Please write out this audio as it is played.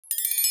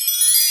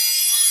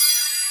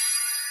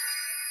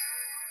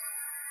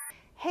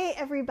Hey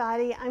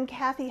everybody, I'm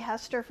Kathy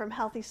Hester from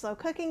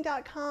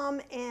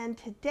HealthySlowCooking.com, and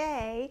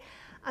today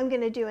I'm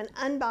going to do an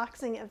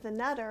unboxing of the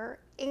Nutr,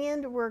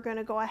 and we're going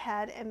to go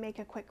ahead and make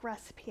a quick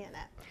recipe in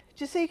it.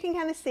 Just so you can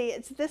kind of see,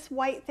 it's this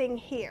white thing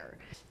here.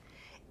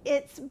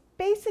 It's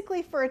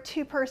basically for a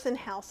two-person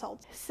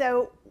household.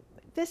 So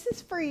this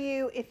is for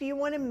you if you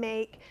want to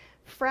make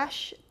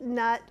fresh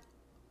nut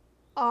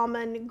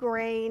almond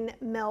grain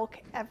milk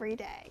every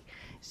day.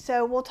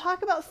 So we'll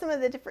talk about some of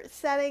the different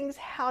settings,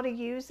 how to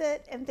use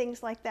it, and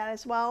things like that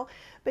as well.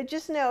 But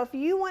just know, if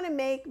you want to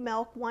make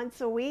milk once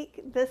a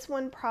week, this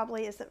one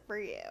probably isn't for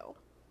you.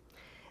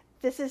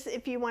 This is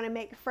if you want to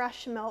make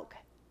fresh milk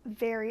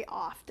very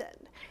often.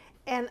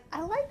 And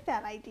I like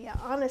that idea,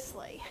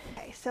 honestly.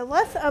 Okay, so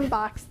let's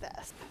unbox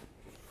this.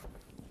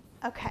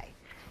 Okay,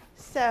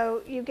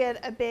 so you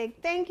get a big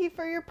thank you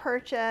for your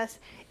purchase.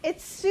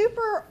 It's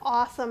super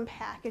awesome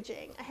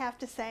packaging, I have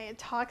to say. It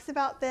talks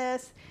about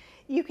this.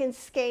 You can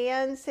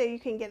scan so you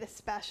can get a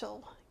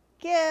special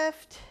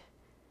gift,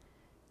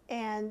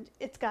 and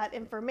it's got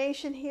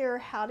information here,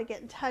 how to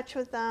get in touch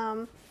with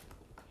them.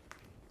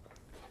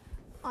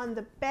 On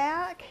the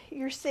back,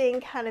 you're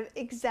seeing kind of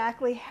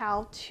exactly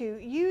how to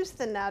use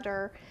the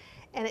Nutr,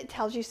 and it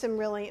tells you some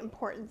really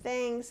important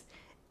things,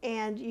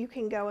 and you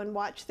can go and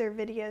watch their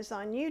videos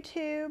on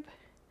YouTube.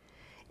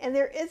 And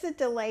there is a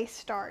delay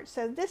start,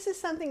 so this is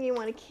something you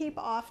want to keep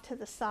off to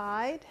the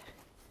side.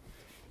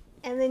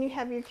 And then you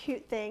have your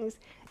cute things.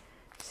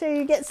 So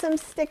you get some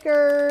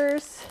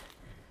stickers.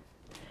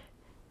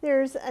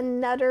 There's a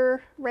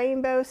Nutr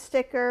rainbow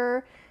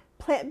sticker.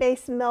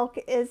 Plant-based milk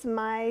is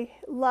my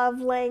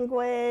love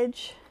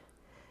language.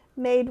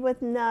 Made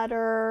with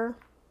Nutr.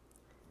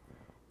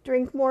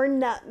 Drink more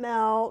nut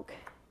milk.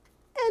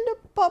 And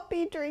a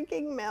puppy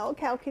drinking milk.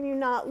 How can you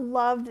not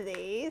love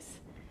these?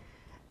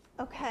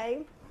 Okay.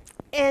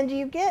 And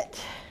you get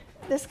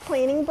this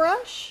cleaning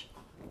brush,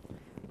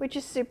 which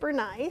is super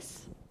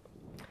nice.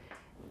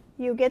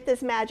 You get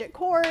this magic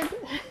cord,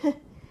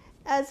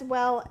 as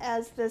well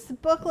as this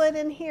booklet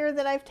in here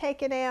that I've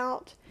taken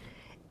out,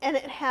 and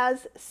it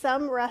has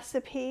some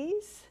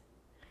recipes,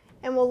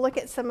 and we'll look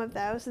at some of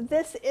those.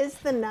 This is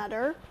the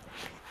Nutr.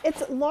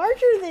 It's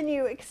larger than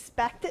you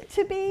expect it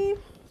to be,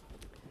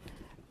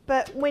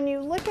 but when you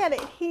look at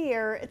it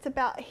here, it's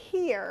about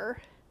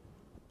here.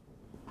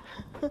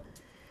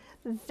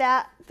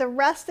 That the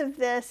rest of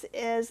this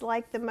is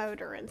like the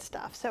motor and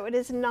stuff, so it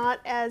is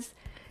not as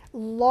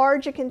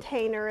large a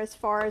container as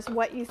far as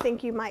what you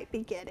think you might be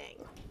getting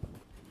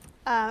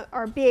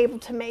or be able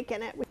to make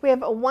in it. We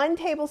have a 1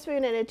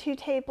 tablespoon and a 2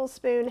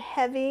 tablespoon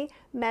heavy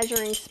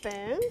measuring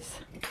spoons,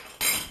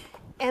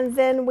 and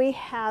then we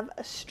have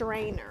a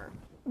strainer.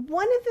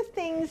 One of the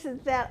things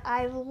that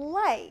I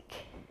like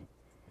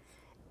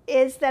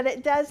is that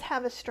it does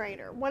have a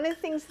strainer. One of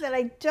the things that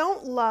I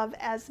don't love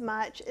as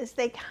much is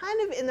they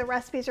kind of in the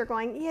recipes are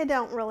going, you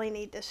don't really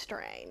need to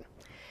strain.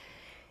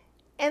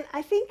 And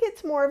I think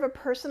it's more of a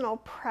personal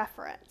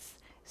preference.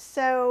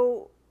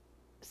 So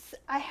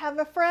I have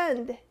a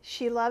friend,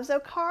 she loves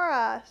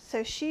Okara,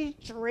 so she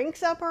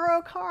drinks up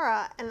her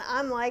Okara, and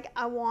I'm like,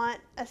 I want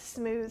a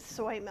smooth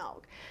soy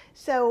milk.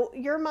 So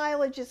your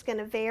mileage is going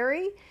to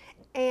vary,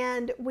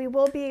 and we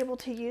will be able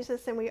to use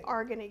this, and we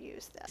are going to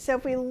use this. So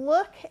if we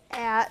look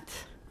at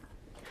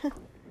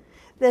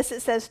this,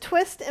 it says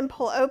twist and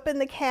pull open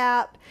the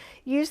cap,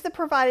 use the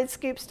provided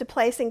scoops to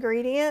place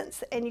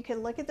ingredients, and you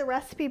can look at the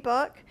recipe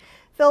book.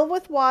 Fill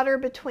with water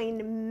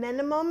between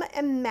minimum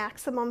and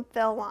maximum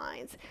fill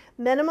lines.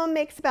 Minimum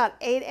makes about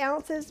 8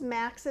 ounces,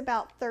 max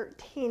about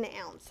 13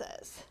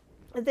 ounces.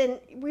 And then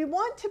we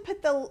want to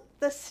put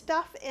the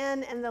stuff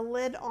in and the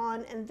lid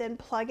on and then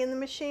plug in the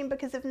machine,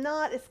 because if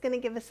not, it's going to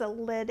give us a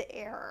lid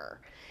error.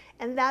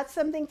 And that's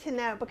something to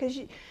know, because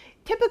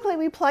typically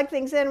we plug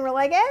things in and we're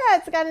like, yeah,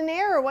 it's got an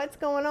error, what's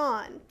going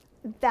on?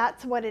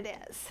 That's what it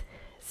is.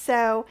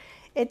 So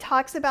it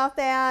talks about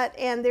that,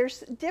 and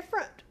there's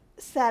different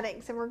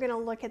settings, and we're going to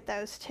look at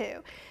those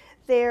too.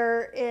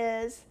 There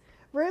is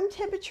room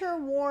temperature,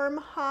 warm,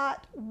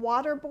 hot,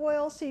 water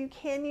boil, so you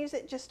can use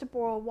it just to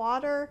boil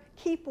water,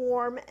 keep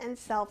warm, and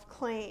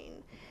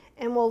self-clean.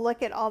 And we'll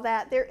look at all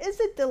that. There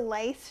is a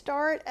delay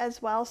start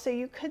as well, so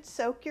you could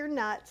soak your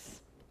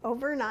nuts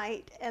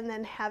overnight and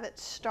then have it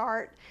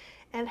start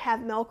and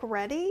have milk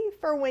ready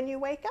for when you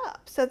wake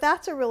up. So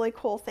that's a really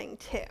cool thing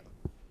too.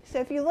 So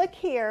if you look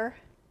here,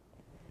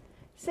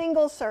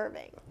 single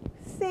serving.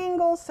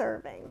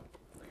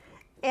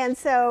 And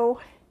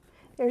so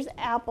there's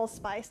apple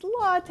spice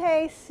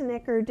latte,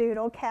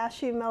 snickerdoodle,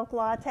 cashew milk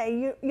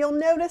latte. You'll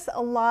notice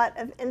a lot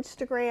of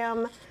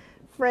Instagram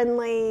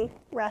friendly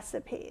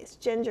recipes.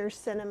 Ginger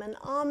cinnamon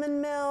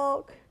almond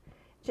milk,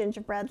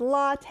 gingerbread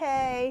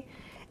latte,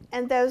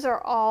 and those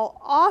are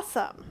all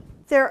awesome.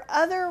 There are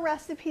other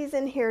recipes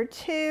in here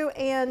too,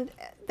 and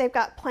they've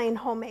got plain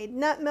homemade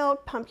nut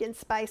milk, pumpkin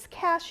spice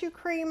cashew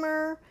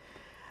creamer,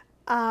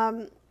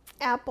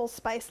 apple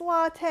spice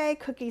latte,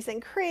 cookies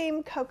and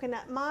cream,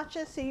 coconut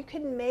matcha. So you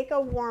can make a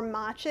warm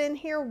matcha in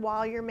here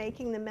while you're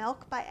making the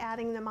milk by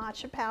adding the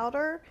matcha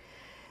powder.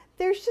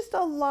 there's just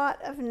a lot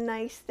of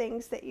nice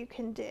things that you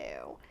can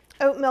do.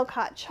 Oat milk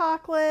hot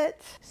chocolate.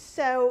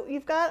 So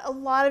you've got a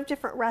lot of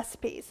different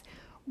recipes.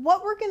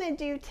 What we're going to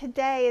do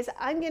today is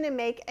I'm going to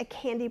make a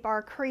candy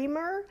bar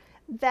creamer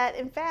that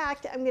in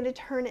fact I'm going to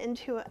turn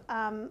into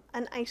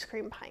an ice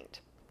cream pint.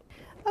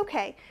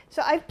 Okay,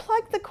 so I've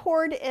plugged the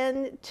cord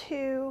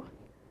into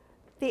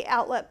the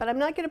outlet, but I'm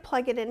not going to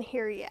plug it in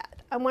here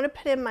yet. I want to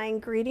put in my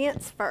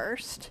ingredients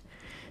first.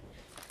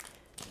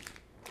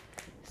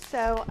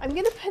 So I'm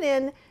going to put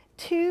in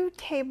 2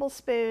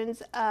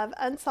 tablespoons of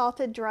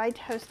unsalted, dry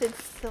toasted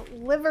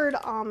slivered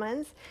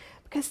almonds,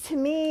 because to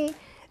me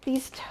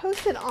these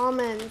toasted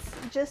almonds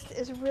just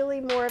is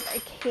really more of a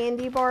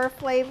candy bar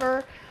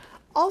flavor.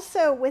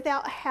 Also,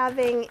 without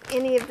having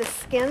any of the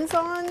skins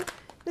on,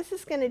 this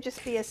is going to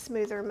just be a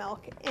smoother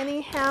milk.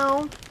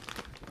 Anyhow,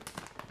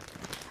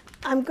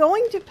 I'm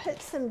going to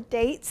put some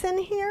dates in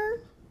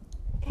here,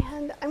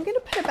 and I'm going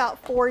to put about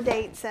 4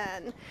 dates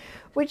in,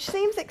 which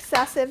seems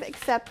excessive,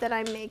 except that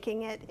I'm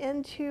making it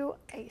into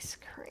ice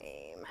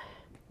cream.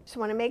 So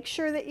want to make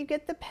sure that you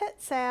get the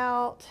pits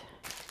out.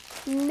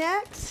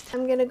 Next,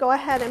 I'm going to go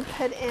ahead and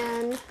put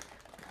in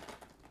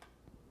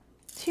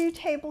 2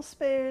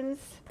 tablespoons,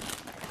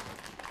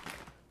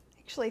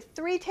 actually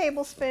 3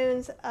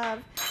 tablespoons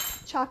of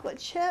chocolate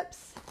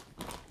chips.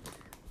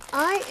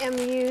 I am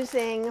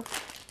using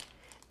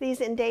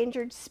these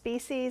endangered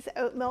species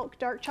oat milk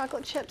dark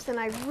chocolate chips, and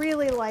I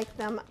really like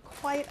them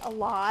quite a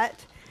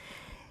lot.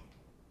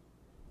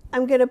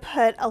 I'm going to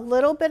put a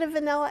little bit of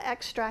vanilla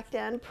extract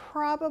in,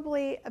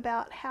 probably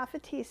about ½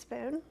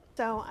 teaspoon.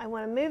 So I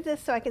want to move this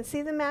so I can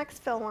see the max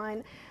fill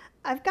line.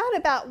 I've got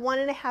about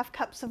 1½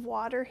 cups of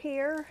water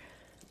here,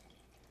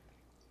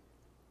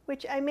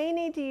 which I may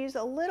need to use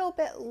a little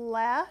bit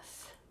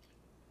less.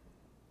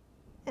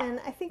 And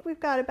I think we've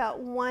got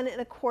about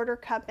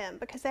 1¼ cup in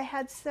because I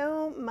had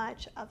so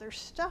much other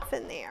stuff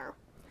in there.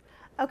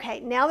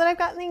 Okay, now that I've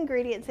gotten the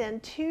ingredients in,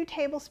 2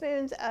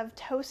 tablespoons of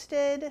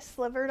toasted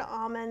slivered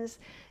almonds,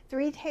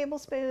 3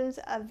 tablespoons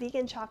of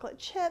vegan chocolate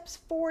chips,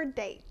 4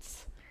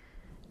 dates,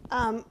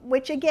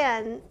 which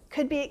again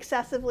could be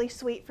excessively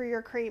sweet for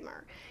your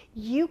creamer.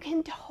 You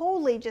can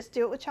totally just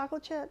do it with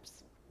chocolate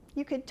chips.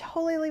 You could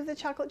totally leave the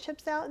chocolate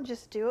chips out and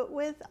just do it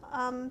with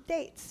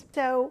dates.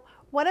 So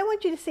what I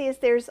want you to see is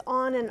there's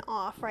on and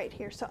off right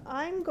here. So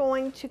I'm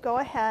going to go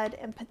ahead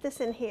and put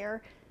this in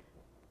here,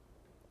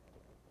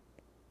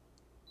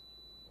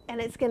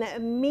 and it's going to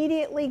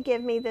immediately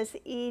give me this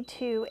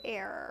E2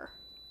 error,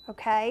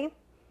 okay?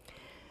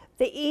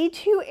 The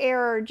E2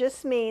 error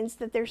just means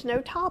that there's no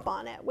top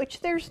on it,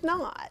 which there's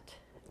not,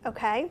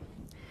 okay?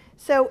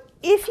 So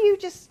if you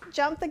just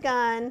jump the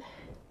gun,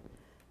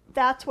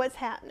 that's what's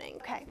happening.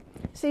 Okay,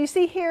 so you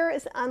see here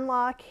is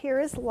unlock, here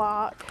is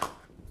lock.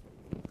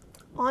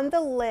 On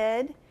the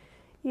lid,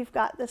 you've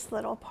got this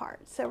little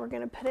part. So we're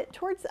going to put it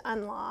towards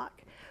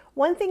unlock.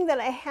 One thing that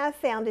I have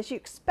found is you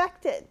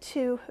expect it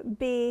to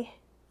be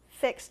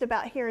fixed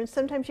about here, and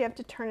sometimes you have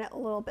to turn it a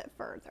little bit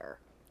further.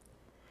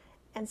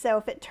 And so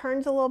if it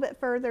turns a little bit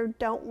further,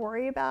 don't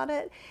worry about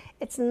it.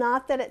 It's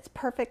not that it's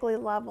perfectly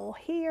level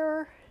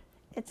here,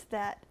 it's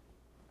that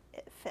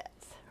it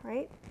fits,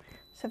 right?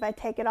 So if I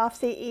take it off,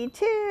 see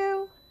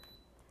E2,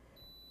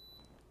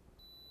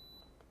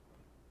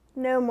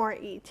 no more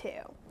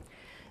E2.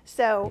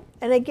 So,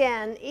 and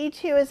again,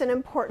 E2 is an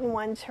important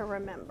one to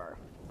remember.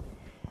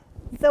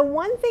 The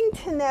one thing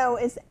to know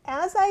is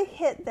as I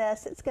hit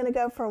this, it's going to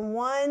go from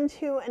one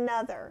to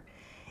another.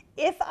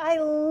 If I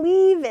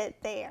leave it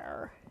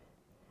there,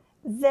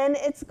 then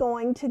it's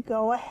going to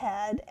go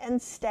ahead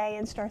and stay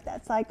and start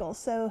that cycle.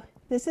 So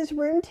this is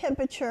room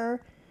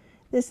temperature,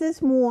 this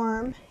is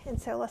warm,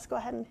 and so let's go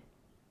ahead and,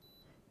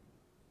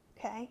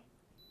 okay.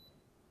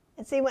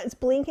 And see when it's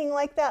blinking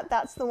like that,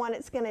 that's the one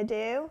it's going to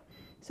do.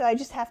 So I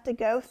just have to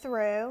go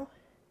through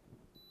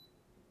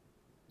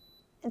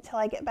until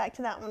I get back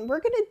to that one. We're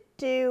going to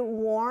do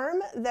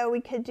warm, though we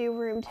could do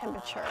room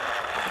temperature.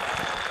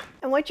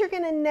 And what you're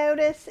going to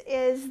notice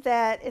is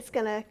that it's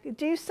going to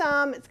do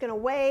some, it's going to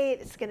wait,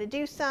 it's going to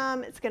do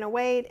some, it's going to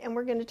wait, and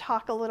we're going to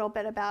talk a little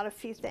bit about a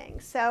few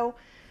things. So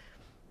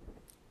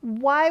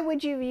why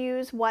would you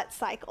use what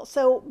cycle?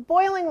 So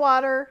boiling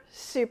water,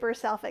 super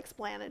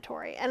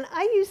self-explanatory. And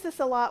I use this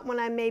a lot when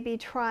I may be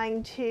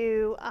trying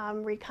to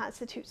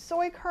reconstitute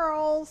soy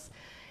curls,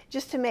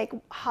 just to make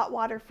hot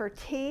water for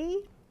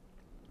tea,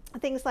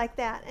 things like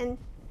that. And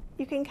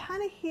you can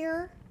kind of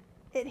hear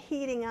it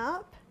heating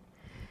up.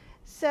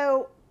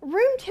 So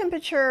room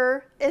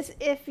temperature is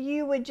if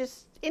you would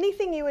just,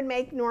 anything you would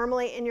make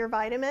normally in your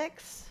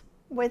Vitamix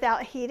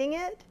without heating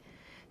it.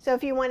 So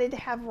if you wanted to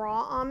have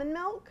raw almond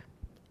milk,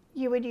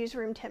 you would use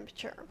room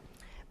temperature.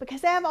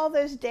 Because I have all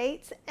those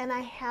dates and I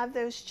have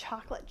those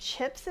chocolate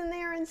chips in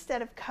there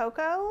instead of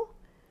cocoa,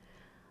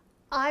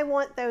 I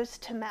want those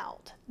to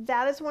melt.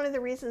 That is one of the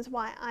reasons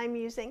why I'm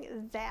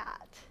using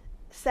that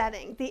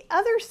setting. The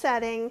other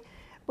setting,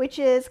 which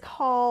is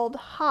called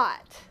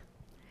hot,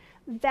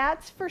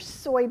 that's for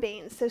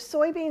soybeans. So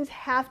soybeans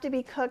have to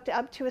be cooked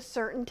up to a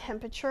certain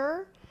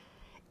temperature,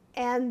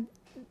 and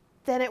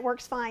then it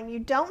works fine. You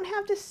don't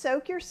have to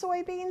soak your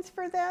soybeans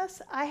for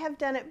this. I have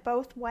done it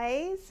both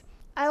ways.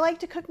 I like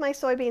to cook my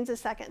soybeans a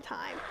second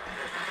time.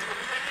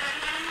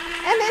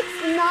 And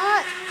it's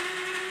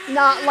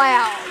not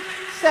loud.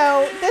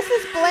 So this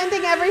is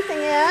blending everything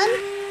in.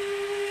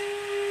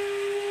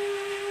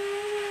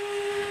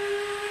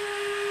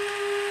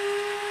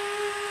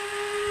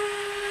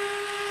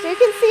 So you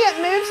can see it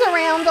moves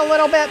around a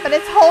little bit, but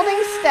it's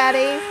holding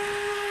steady.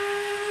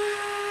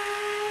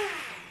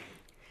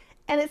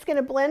 And it's going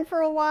to blend for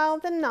a while,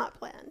 then not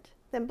blend.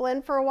 Then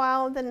blend for a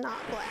while, then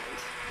not blend.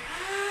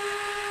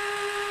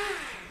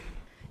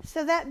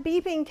 So that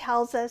beeping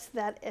tells us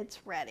that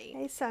it's ready.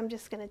 Okay, so I'm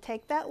just going to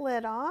take that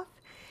lid off.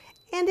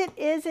 And it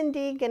is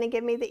indeed going to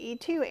give me the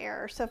E2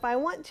 error. So if I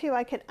want to,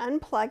 I could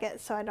unplug it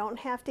so I don't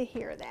have to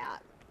hear that.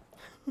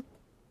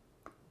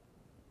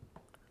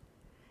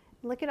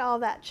 Look at all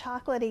that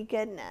chocolatey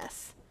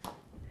goodness.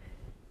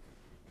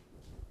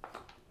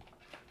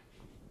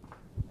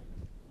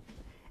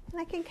 And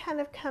I can kind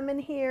of come in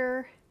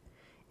here.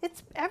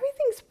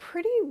 Everything's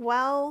pretty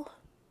well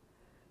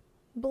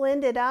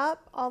blended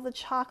up. All the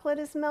chocolate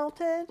is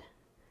melted.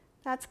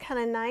 That's kind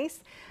of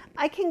nice.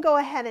 I can go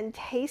ahead and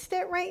taste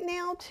it right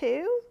now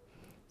too.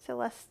 So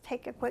let's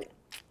take a quick,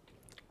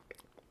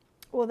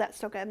 oh, that's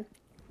so good.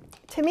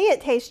 To me,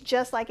 it tastes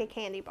just like a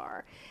candy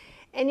bar.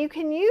 And you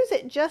can use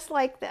it just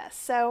like this.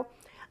 So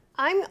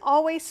I'm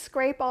always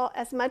scrape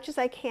as much as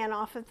I can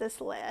off of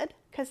this lid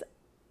because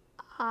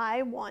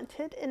I want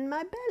it in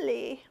my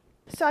belly.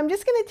 So I'm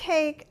just going to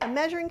take a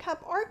measuring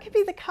cup, or it could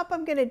be the cup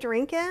I'm going to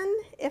drink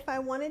in if I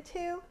wanted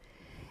to.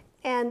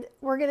 And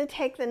we're going to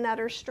take the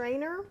Nutr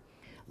strainer.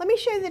 Let me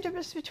show you the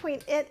difference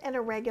between it and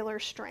a regular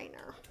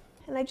strainer.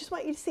 And I just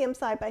want you to see them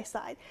side by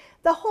side.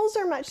 The holes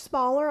are much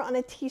smaller on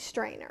a tea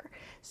strainer.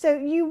 So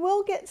you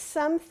will get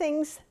some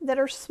things that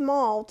are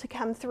small to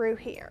come through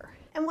here.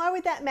 And why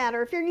would that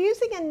matter? If you're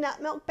using a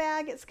nut milk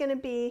bag, it's going to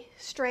be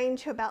strained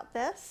to about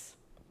this.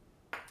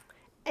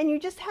 And you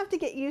just have to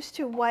get used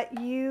to what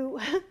you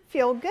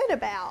feel good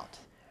about,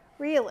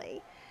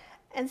 really.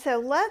 And so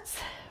let's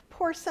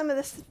pour some of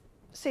this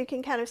so you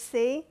can kind of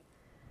see.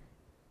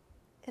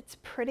 It's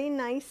pretty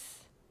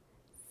nice,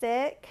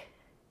 thick.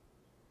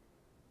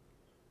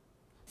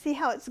 See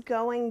how it's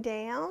going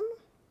down?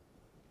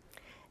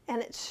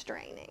 And it's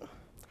straining.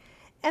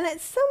 And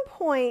at some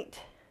point,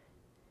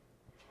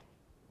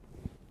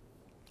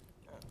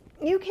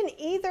 you can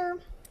either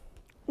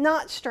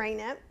not strain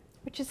it,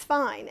 which is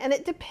fine, and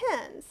it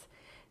depends.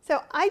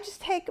 So I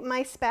just take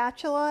my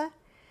spatula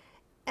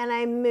and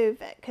I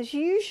move it, because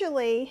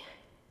usually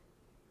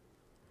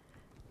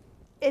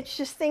it's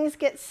just things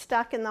get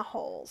stuck in the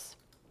holes.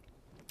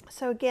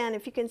 So again,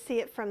 if you can see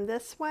it from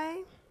this way,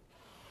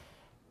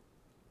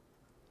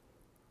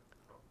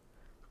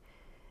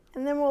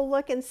 and then we'll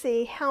look and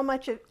see how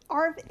much of,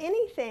 or if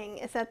anything,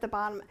 is at the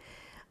bottom.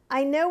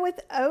 I know with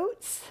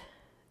oats,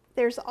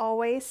 there's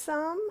always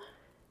some.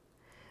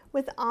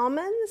 With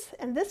almonds,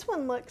 and this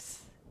one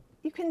looks,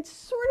 you can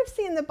sort of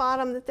see in the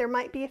bottom that there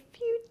might be a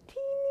few teeny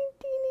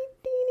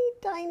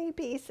tiny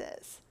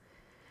pieces.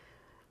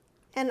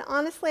 And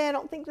honestly, I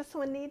don't think this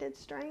one needed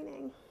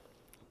straining.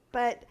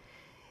 But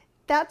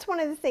that's one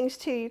of the things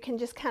too you can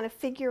just kind of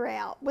figure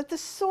out. With the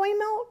soy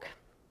milk,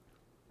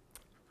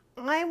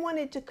 I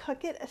wanted to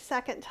cook it a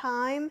second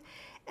time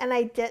and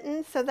I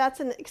didn't, so that's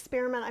an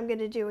experiment I'm going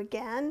to do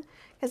again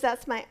because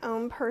that's my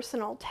own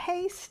personal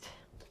taste.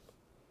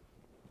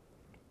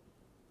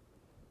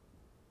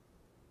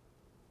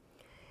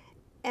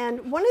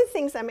 And one of the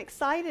things I'm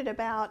excited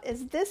about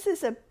is this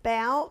is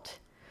about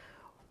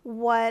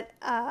what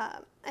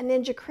a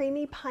Ninja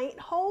Creami pint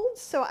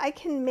holds, so I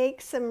can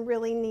make some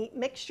really neat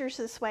mixtures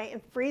this way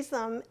and freeze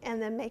them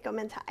and then make them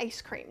into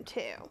ice cream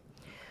too,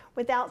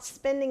 without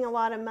spending a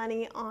lot of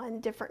money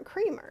on different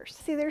creamers.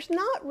 See, there's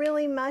not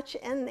really much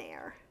in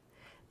there.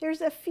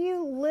 There's a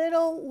few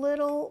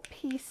little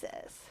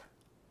pieces,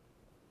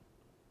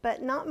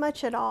 but not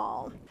much at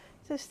all.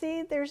 So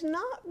see, there's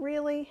not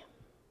really,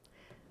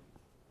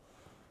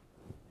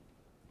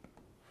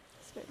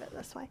 let's move it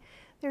this way.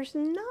 There's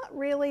not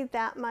really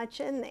that much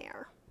in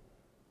there.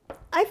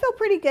 I feel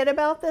pretty good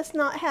about this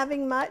not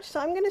having much, so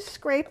I'm going to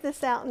scrape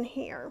this out in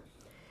here.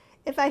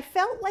 If I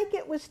felt like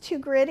it was too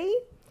gritty,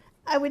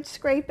 I would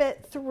scrape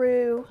it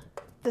through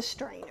the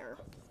strainer.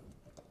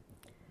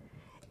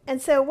 And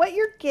so what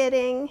you're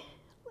getting,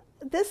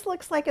 this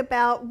looks like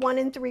about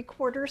 1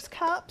 3/4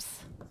 cups.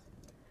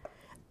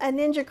 A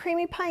Ninja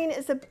Creami pint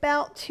is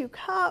about 2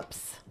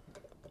 cups.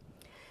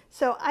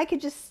 So I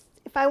could just,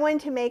 if I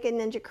wanted to make a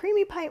Ninja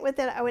Creami pint with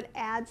it, I would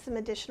add some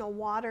additional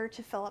water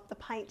to fill up the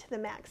pint to the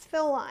max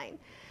fill line.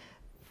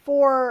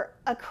 For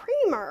a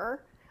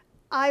creamer,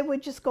 I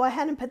would just go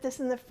ahead and put this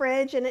in the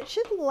fridge, and it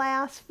should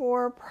last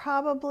for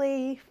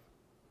probably,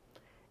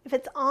 if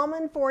it's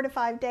almond, 4 to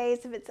 5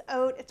 days. If it's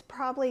oat, it's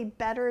probably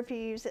better if you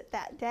use it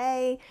that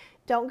day.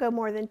 Don't go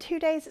more than 2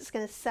 days. It's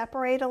going to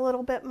separate a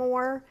little bit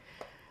more.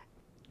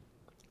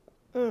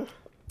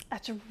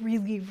 That's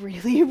really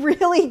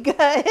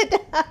good.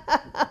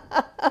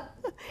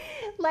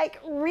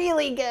 Like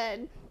really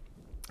good.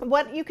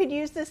 What you could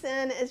use this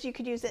in is you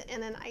could use it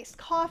in an iced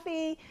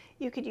coffee,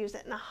 you could use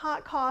it in a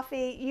hot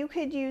coffee, you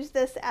could use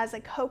this as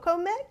a cocoa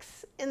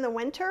mix in the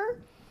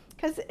winter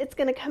because it's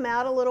going to come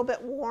out a little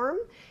bit warm.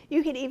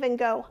 You could even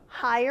go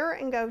higher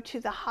and go to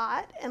the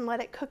hot and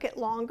let it cook it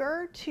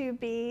longer to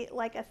be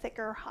like a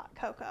thicker hot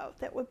cocoa.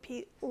 That would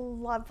be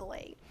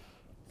lovely.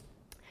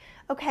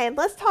 Okay,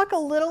 let's talk a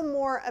little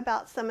more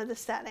about some of the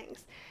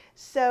settings.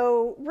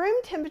 So room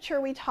temperature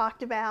we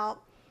talked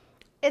about,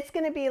 it's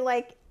going to be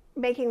like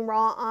making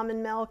raw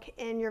almond milk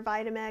in your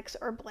Vitamix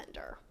or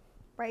blender,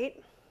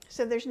 right?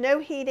 So there's no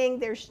heating,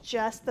 there's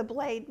just the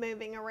blade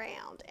moving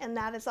around, and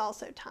that is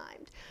also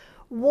timed.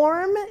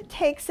 Warm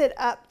takes it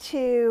up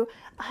to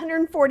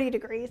 140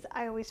 degrees,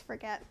 I always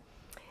forget.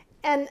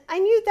 And I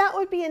knew that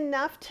would be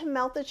enough to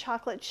melt the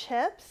chocolate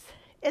chips.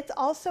 It's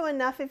also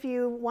enough if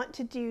you want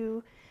to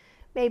do,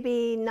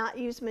 maybe not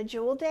use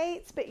medjool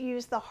dates, but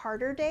use the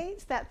harder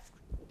dates. That's,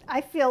 I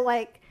feel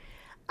like,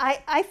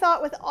 I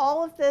thought with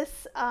all of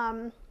this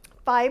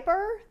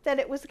fiber that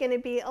it was going to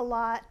be a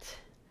lot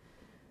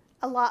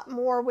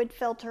more would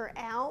filter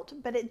out,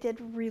 but it did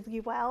really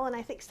well, and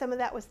I think some of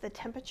that was the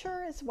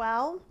temperature as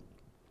well.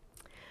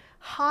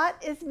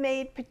 Hot is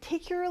made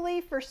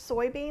particularly for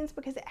soybeans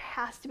because it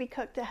has to be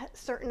cooked a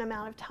certain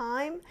amount of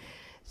time.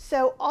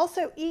 So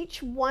also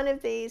each one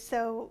of these,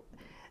 so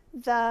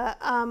the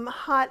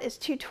hot is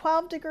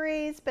 212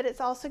 degrees, but it's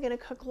also going to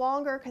cook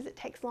longer because it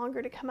takes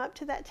longer to come up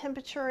to that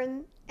temperature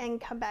and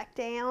come back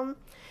down.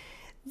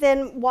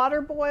 Then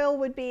water boil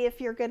would be if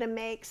you're going to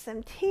make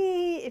some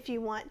tea, if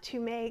you want to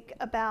make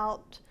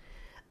about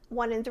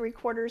 1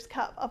 3/4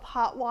 cup of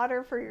hot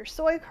water for your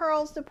soy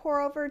curls to pour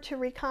over to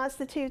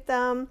reconstitute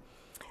them.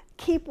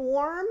 Keep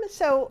warm.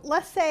 So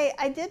let's say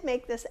I did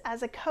make this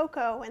as a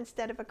cocoa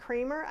instead of a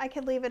creamer. I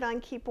could leave it on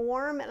keep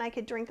warm and I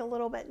could drink a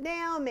little bit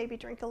now, maybe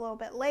drink a little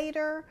bit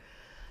later.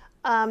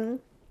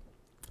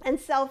 And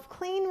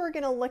self-clean we're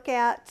going to look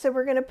at, so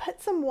we're going to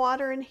put some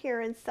water in here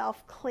and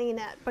self-clean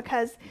it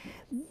because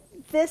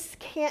this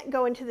can't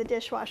go into the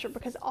dishwasher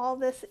because all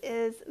this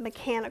is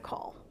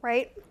mechanical,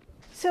 right?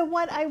 So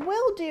what I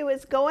will do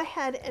is go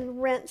ahead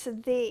and rinse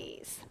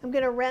these. I'm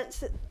going to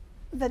rinse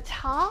the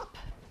top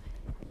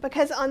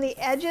because on the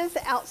edges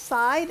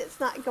outside it's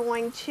not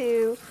going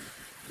to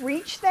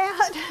reach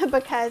that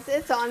because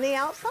it's on the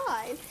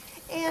outside.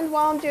 And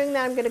while I'm doing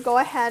that, I'm going to go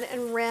ahead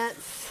and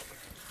rinse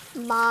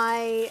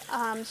my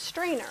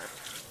strainer.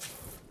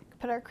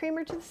 Put our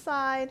creamer to the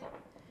side.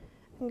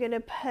 I'm going to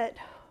put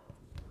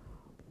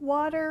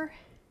water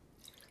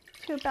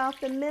to about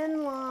the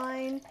min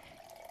line,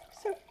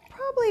 so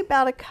probably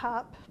about a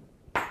cup.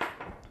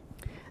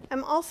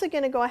 I'm also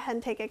going to go ahead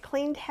and take a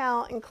clean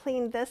towel and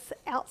clean this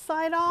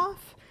outside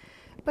off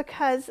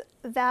because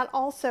that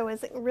also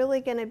isn't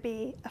really going to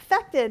be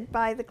affected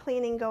by the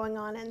cleaning going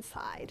on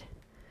inside.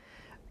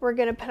 We're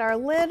going to put our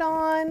lid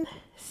on,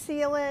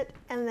 seal it,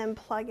 and then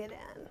plug it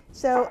in.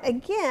 So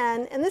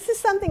again, and this is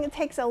something that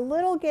takes a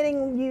little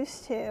getting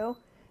used to,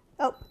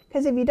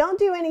 because if you don't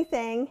do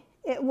anything,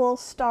 it will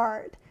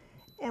start,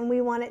 and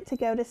we want it to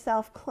go to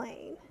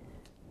self-clean.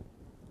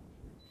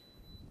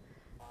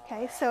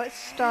 Okay, so it's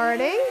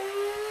starting.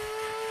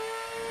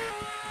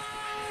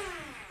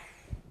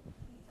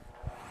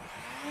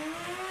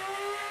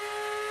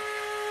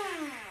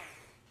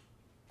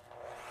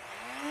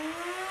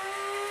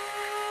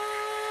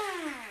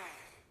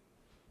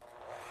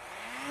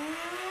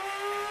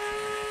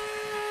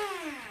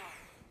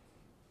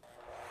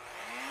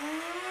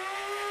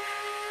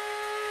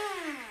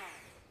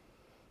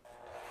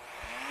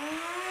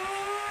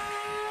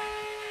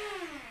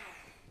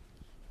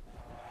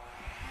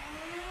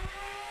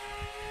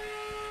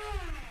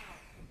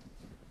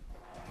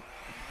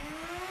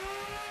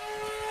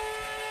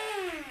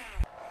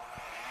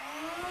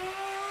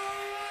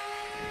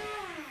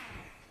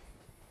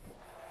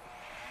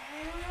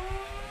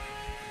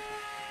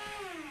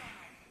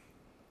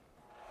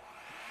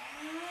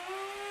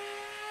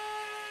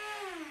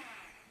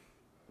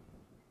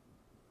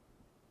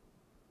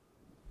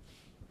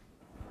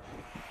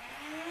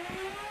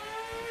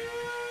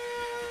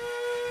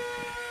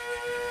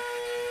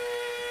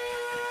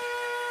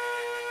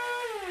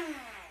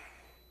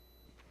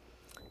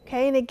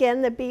 Okay, and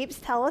again, the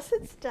beeps tell us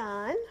it's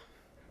done.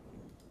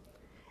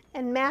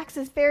 And Max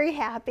is very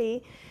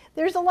happy.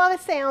 There's a lot of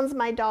sounds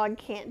my dog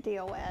can't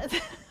deal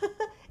with.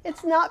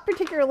 It's not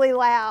particularly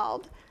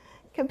loud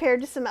compared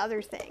to some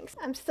other things.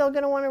 I'm still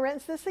going to want to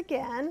rinse this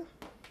again.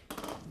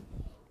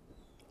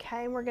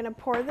 Okay, and we're going to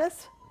pour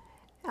this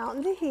out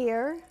into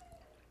here.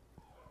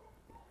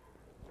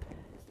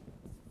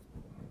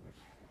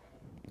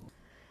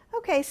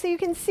 Okay, so you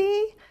can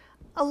see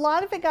a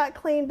lot of it got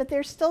clean, but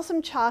there's still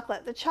some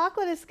chocolate. The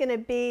chocolate is going to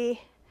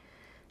be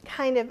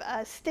kind of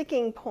a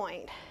sticking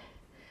point.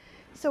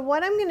 So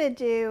what I'm going to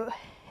do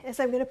is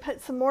I'm going to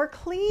put some more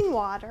clean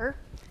water,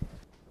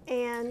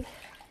 and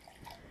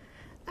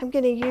I'm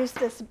going to use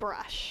this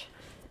brush,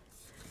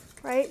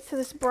 right? So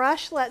this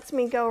brush lets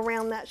me go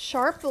around that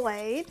sharp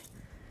blade.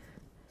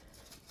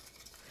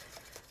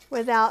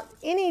 without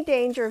any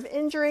danger of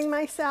injuring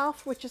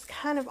myself, which is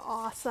kind of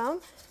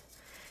awesome.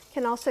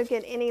 Can also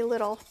get any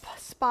little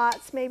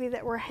spots maybe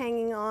that were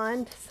hanging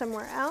on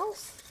somewhere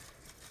else.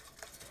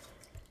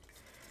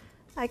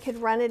 I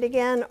could run it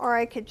again, or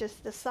I could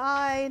just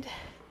decide.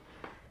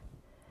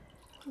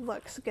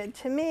 Looks good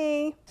to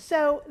me.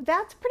 So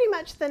that's pretty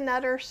much the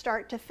Nutr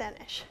start to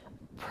finish.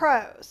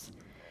 Pros: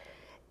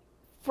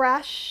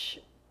 fresh,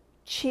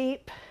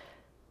 cheap,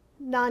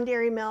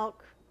 non-dairy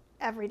milk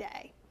every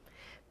day.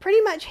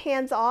 Pretty much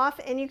hands off,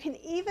 and you can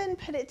even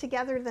put it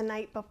together the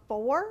night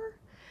before.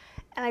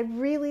 And I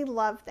really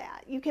love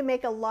that. You can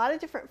make a lot of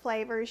different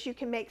flavors. You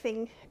can make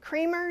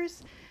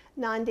creamers,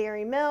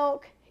 non-dairy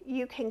milk.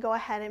 You can go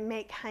ahead and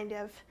make kind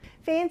of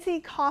fancy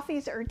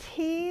coffees or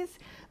teas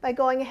by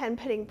going ahead and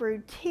putting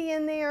brewed tea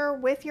in there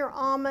with your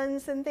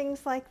almonds and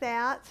things like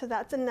that. So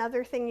that's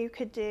another thing you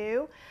could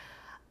do.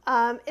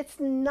 It's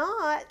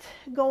not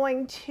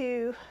going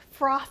to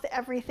froth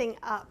everything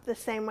up the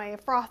same way a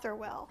frother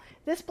will.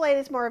 This blade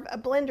is more of a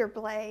blender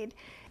blade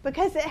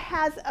because it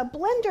has a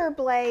blender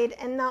blade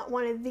and not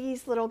one of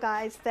these little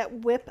guys that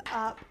whip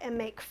up and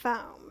make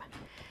foam.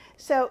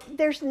 So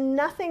there's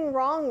nothing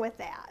wrong with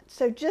that.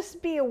 So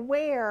just be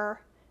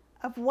aware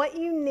of what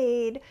you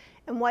need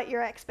and what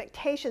your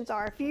expectations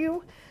are. If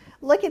you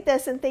look at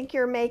this and think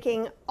you're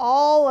making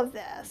all of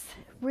this,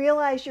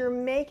 realize you're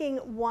making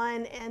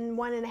 1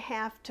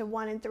 1/2 to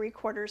 1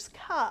 3/4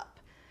 cup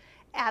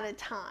at a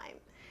time.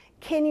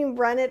 Can you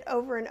run it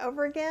over and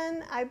over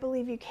again? I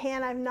believe you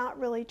can. I've not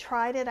really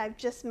tried it. I've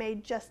just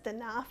made just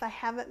enough.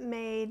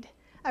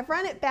 I've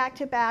run it back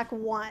to back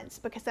once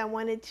because I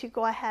wanted to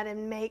go ahead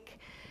and make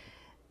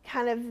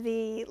kind of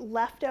the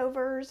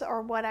leftovers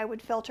or what I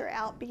would filter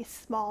out be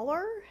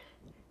smaller.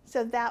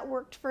 So that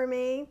worked for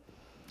me.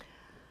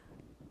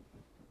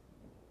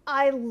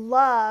 I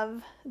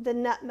love the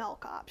nut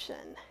milk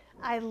option.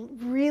 I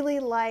really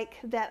like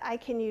that I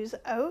can use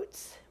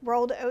oats,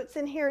 rolled oats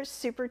in here. It's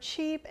super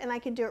cheap, and I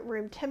can do it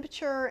room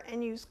temperature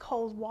and use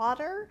cold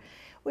water,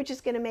 which is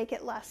going to make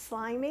it less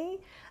slimy.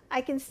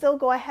 I can still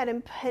go ahead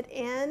and put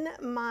in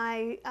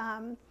my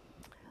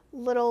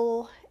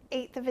little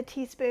 1/8 of a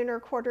teaspoon or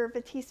 1/4 of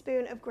a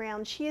teaspoon of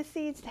ground chia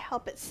seeds to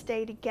help it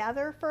stay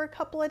together for a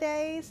couple of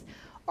days,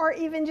 or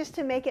even just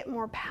to make it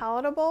more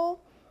palatable.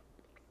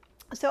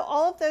 So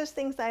all of those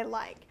things I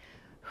like.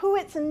 Who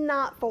it's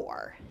not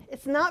for.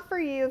 It's not for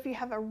you if you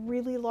have a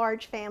really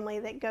large family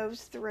that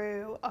goes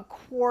through a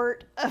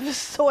quart of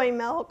soy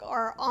milk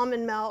or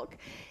almond milk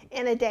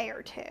in a day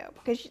or two,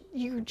 because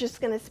you're just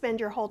going to spend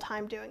your whole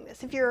time doing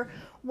this. If you're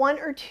 1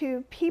 or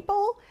 2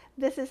 people,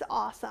 this is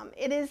awesome.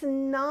 It is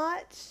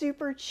not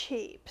super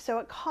cheap, so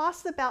it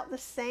costs about the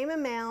same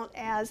amount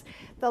as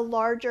the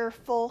larger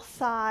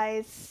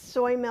full-size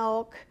soy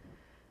milk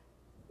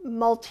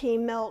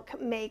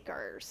multi-milk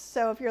makers.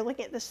 So if you're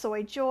looking at the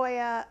Soy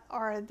Joya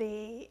or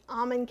the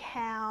Almond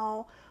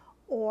Cow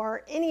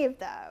or any of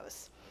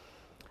those.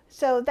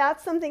 So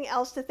that's something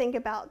else to think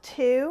about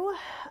too.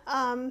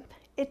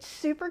 It's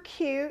super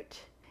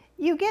cute.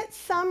 You get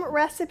some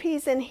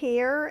recipes in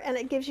here and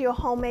it gives you a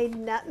homemade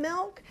nut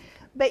milk,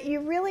 but you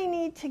really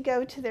need to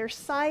go to their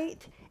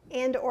site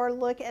and or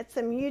look at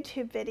some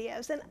YouTube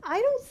videos. And I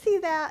don't see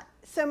that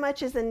so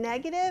much as a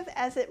negative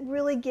as it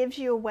really gives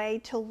you a way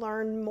to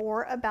learn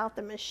more about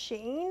the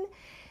machine,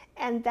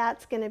 and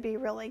that's going to be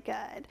really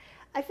good.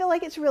 I feel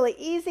like it's really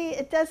easy.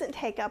 It doesn't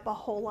take up a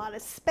whole lot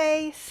of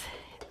space.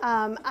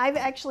 I've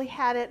actually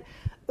had it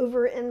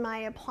over in my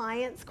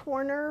appliance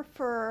corner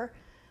for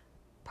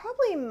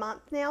probably a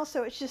month now,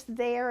 so it's just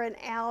there and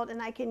out,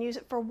 and I can use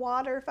it for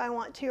water if I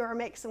want to, or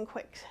make some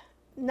quick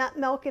nut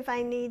milk if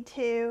I need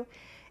to,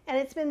 and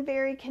it's been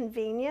very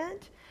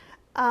convenient.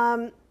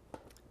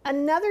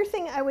 Another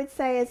thing I would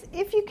say is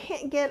if you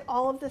can't get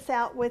all of this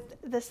out with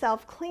the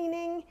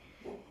self-cleaning,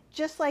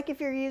 just like if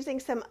you're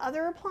using some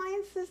other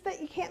appliances that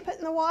you can't put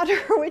in the water,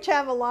 which I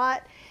have a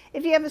lot,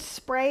 if you have a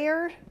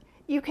sprayer,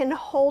 you can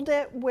hold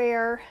it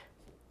where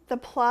the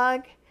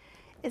plug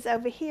is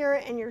over here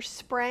and you're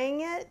spraying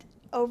it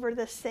over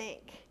the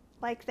sink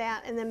like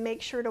that, and then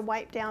make sure to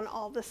wipe down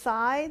all the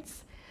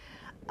sides.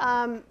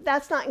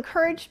 That's not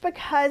encouraged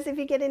because if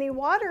you get any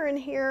water in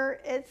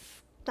here,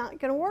 it's not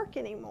going to work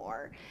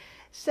anymore.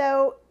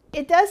 So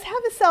it does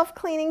have a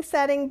self-cleaning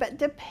setting, but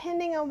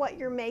depending on what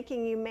you're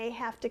making, you may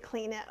have to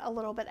clean it a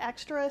little bit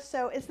extra.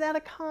 So is that a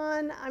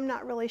con? I'm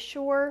not really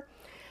sure.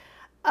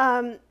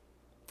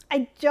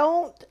 I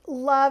don't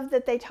love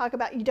that they talk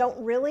about you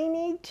don't really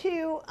need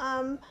to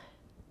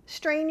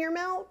strain your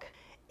milk.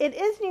 It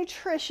is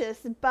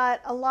nutritious,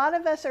 but a lot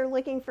of us are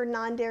looking for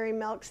non-dairy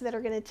milks that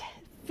are going to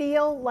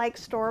feel like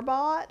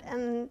store-bought,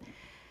 and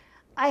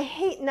I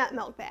hate nut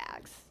milk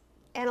bags,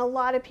 and a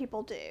lot of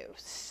people do.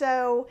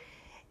 So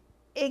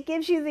it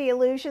gives you the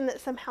illusion that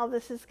somehow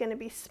this is going to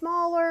be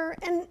smaller,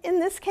 and in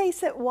this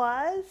case it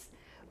was,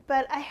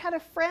 but I had a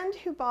friend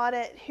who bought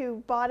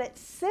it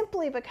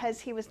simply because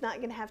he was not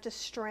going to have to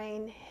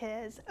strain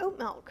his oat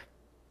milk,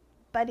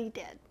 but he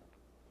did.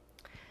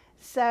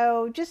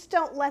 So just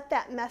don't let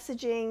that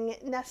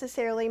messaging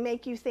necessarily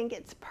make you think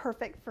it's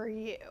perfect for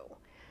you.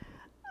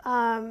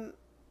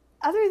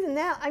 Other than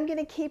that, I'm going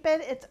to keep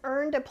it. It's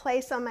earned a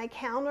place on my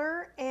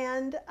counter,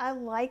 and I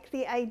like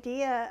the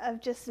idea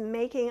of just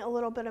making a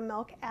little bit of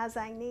milk as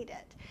I need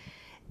it.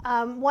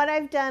 What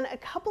I've done a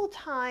couple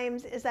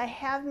times is I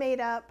have made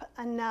up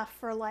enough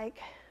for like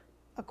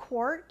a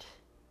quart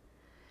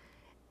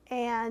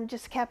and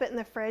just kept it in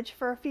the fridge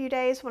for a few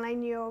days when I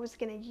knew I was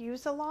going to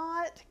use a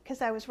lot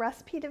because I was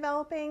recipe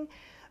developing.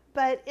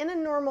 But in a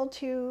normal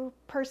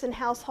 2-person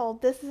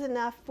household, this is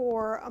enough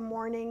for a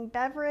morning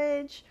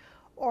beverage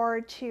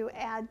or to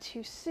add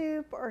to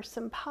soup or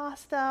some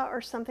pasta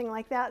or something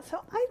like that.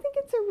 So I think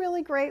it's a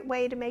really great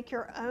way to make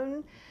your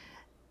own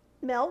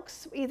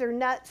milks, either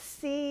nuts,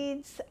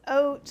 seeds,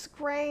 oats,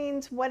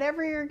 grains,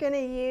 whatever you're going to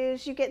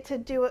use. You get to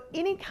do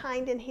any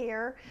kind in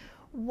here.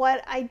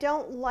 What I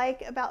don't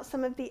like about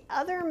some of the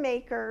other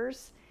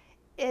makers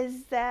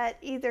is that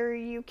either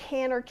you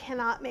can or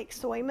cannot make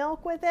soy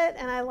milk with it,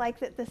 and I like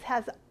that this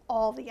has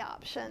all the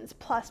options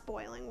plus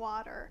boiling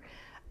water,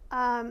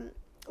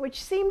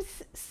 which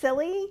seems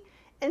silly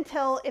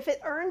until if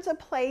it earns a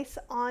place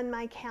on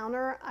my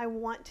counter, I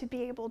want to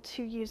be able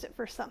to use it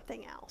for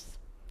something else.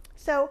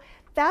 So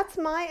that's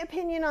my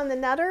opinion on the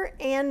Nutr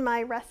and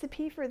my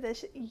recipe for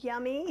this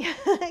yummy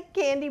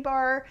candy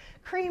bar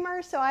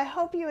creamer. So I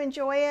hope you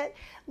enjoy it.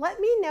 Let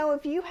me know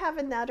if you have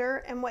a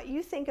Nutr and what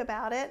you think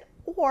about it,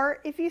 or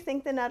if you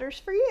think the Nutr's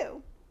for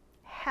you.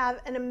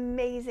 Have an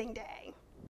amazing day.